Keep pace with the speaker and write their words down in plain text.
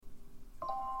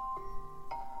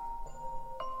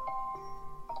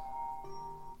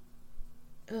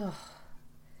Ugh,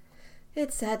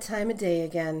 it's that time of day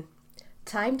again.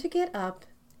 Time to get up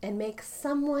and make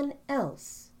someone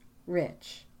else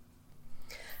rich.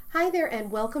 Hi there and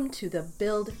welcome to the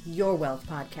Build Your Wealth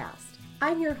podcast.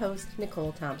 I'm your host,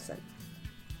 Nicole Thompson.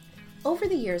 Over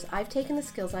the years, I've taken the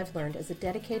skills I've learned as a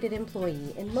dedicated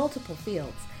employee in multiple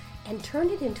fields and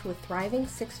turned it into a thriving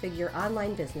six-figure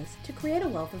online business to create a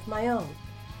wealth of my own.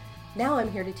 Now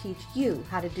I'm here to teach you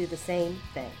how to do the same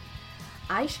thing.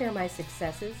 I share my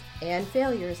successes and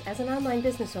failures as an online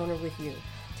business owner with you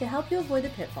to help you avoid the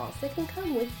pitfalls that can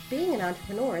come with being an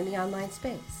entrepreneur in the online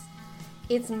space.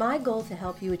 It's my goal to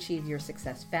help you achieve your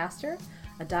success faster,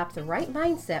 adopt the right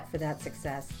mindset for that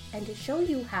success, and to show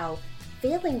you how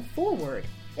failing forward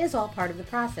is all part of the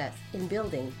process in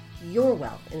building your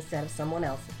wealth instead of someone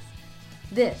else's.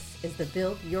 This is the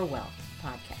Build Your Wealth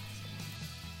podcast.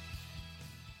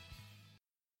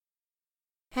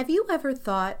 Have you ever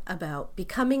thought about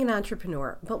becoming an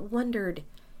entrepreneur but wondered,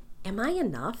 am I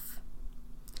enough?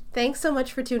 Thanks so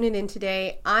much for tuning in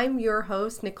today. I'm your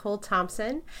host, Nicole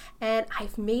Thompson, and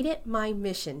I've made it my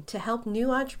mission to help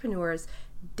new entrepreneurs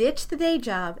ditch the day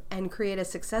job and create a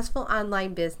successful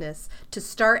online business to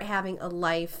start having a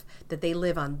life that they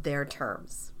live on their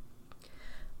terms.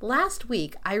 Last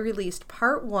week, I released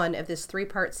part 1 of this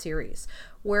 3-part series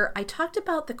where I talked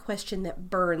about the question that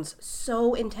burns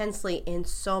so intensely in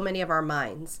so many of our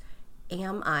minds,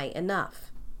 am I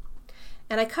enough?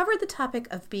 And I covered the topic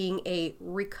of being a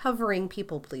recovering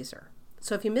people pleaser.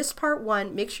 So if you missed part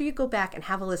 1, make sure you go back and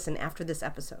have a listen after this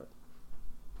episode.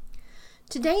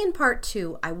 Today in part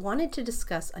 2, I wanted to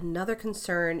discuss another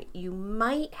concern you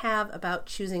might have about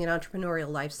choosing an entrepreneurial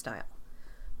lifestyle.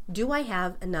 Do I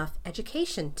have enough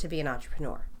education to be an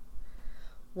entrepreneur?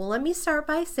 Well, let me start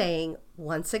by saying,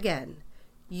 once again,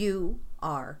 you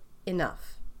are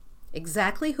enough.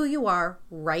 Exactly who you are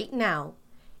right now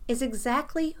is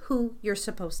exactly who you're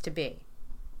supposed to be.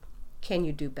 Can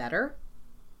you do better?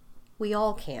 We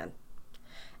all can.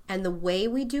 And the way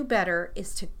we do better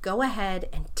is to go ahead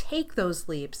and take those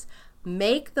leaps,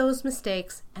 make those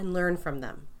mistakes, and learn from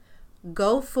them.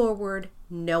 Go forward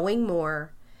knowing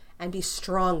more and be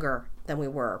stronger than we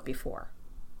were before.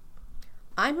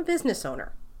 I'm a business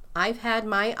owner. I've had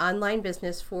my online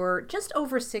business for just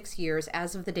over 6 years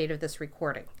as of the date of this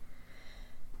recording.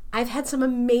 I've had some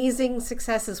amazing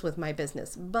successes with my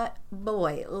business, but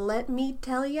boy, let me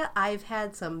tell you, I've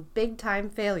had some big time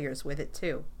failures with it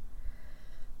too.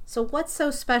 So what's so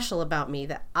special about me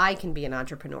that I can be an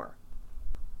entrepreneur?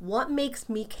 What makes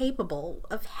me capable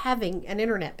of having an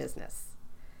internet business?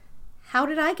 How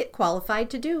did I get qualified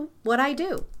to do what I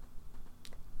do?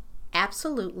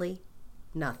 Absolutely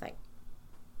nothing.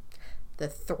 The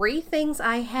 3 things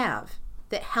I have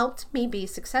that helped me be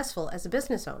successful as a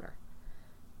business owner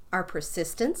are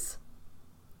persistence,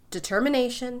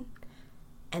 determination,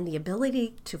 and the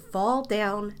ability to fall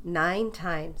down 9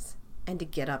 times and to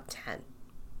get up 10.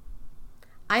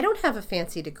 I don't have a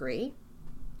fancy degree.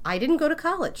 I didn't go to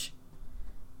college.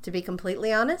 To be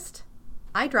completely honest,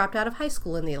 I dropped out of high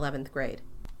school in the 11th grade.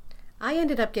 I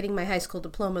ended up getting my high school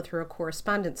diploma through a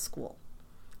correspondence school.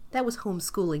 That was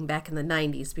homeschooling back in the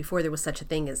 90s before there was such a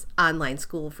thing as online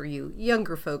school for you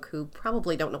younger folk who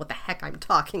probably don't know what the heck I'm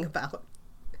talking about.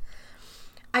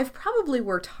 I've probably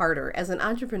worked harder as an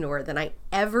entrepreneur than I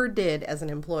ever did as an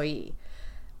employee.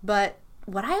 But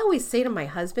what I always say to my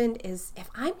husband is, if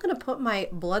I'm going to put my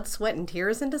blood, sweat, and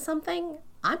tears into something,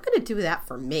 I'm going to do that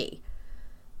for me,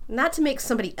 not to make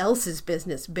somebody else's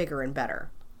business bigger and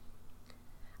better.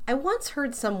 I once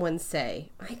heard someone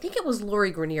say, I think it was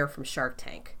Lori Grenier from Shark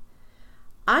Tank,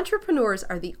 entrepreneurs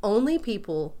are the only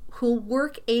people who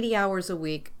work 80 hours a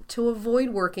week to avoid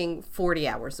working 40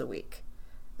 hours a week.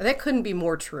 That couldn't be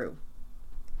more true.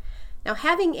 Now,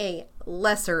 having a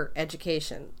lesser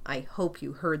education, I hope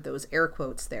you heard those air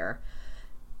quotes there,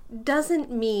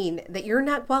 doesn't mean that you're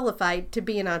not qualified to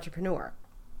be an entrepreneur.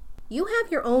 You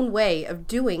have your own way of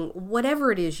doing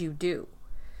whatever it is you do.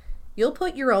 You'll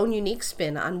put your own unique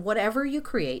spin on whatever you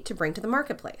create to bring to the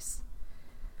marketplace.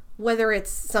 Whether it's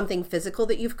something physical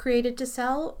that you've created to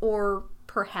sell, or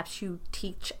perhaps you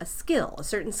teach a skill, a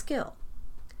certain skill.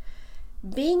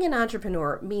 Being an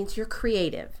entrepreneur means you're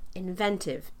creative,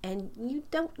 inventive, and you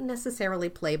don't necessarily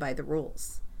play by the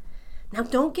rules. Now,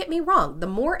 don't get me wrong, the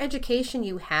more education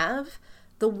you have,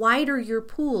 the wider your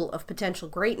pool of potential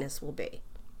greatness will be.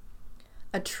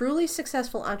 A truly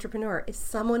successful entrepreneur is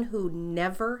someone who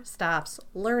never stops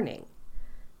learning,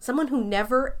 someone who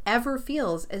never ever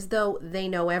feels as though they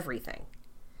know everything.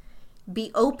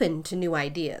 Be open to new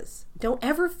ideas. Don't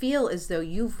ever feel as though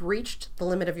you've reached the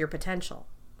limit of your potential.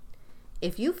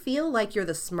 If you feel like you're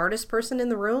the smartest person in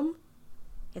the room,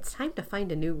 it's time to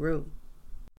find a new room.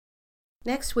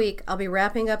 Next week, I'll be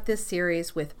wrapping up this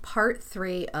series with part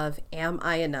 3 of Am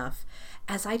I Enough,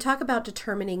 as I talk about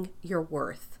determining your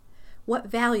worth, what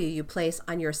value you place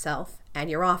on yourself and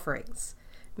your offerings.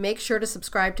 Make sure to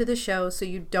subscribe to the show so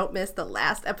you don't miss the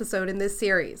last episode in this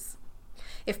series.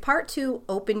 If part 2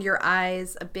 opened your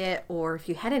eyes a bit, or if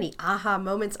you had any aha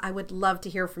moments, I would love to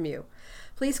hear from you.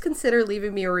 Please consider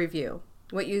leaving me a review.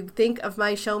 What you think of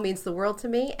my show means the world to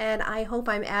me, and I hope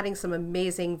I'm adding some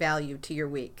amazing value to your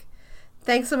week.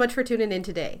 Thanks so much for tuning in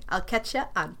today. I'll catch you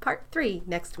on part 3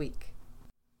 next week.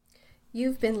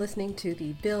 You've been listening to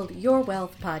the Build Your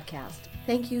Wealth podcast.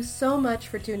 Thank you so much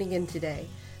for tuning in today.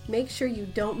 Make sure you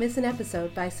don't miss an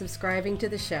episode by subscribing to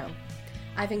the show.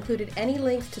 I've included any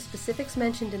links to specifics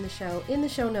mentioned in the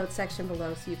show notes section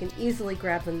below, so you can easily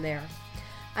grab them there.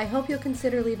 I hope you'll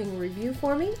consider leaving a review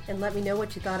for me and let me know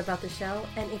what you thought about the show,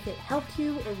 and if it helped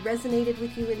you or resonated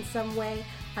with you in some way,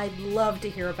 I'd love to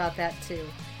hear about that too.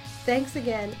 Thanks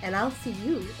again, and I'll see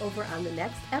you over on the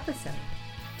next episode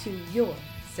to your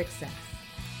success.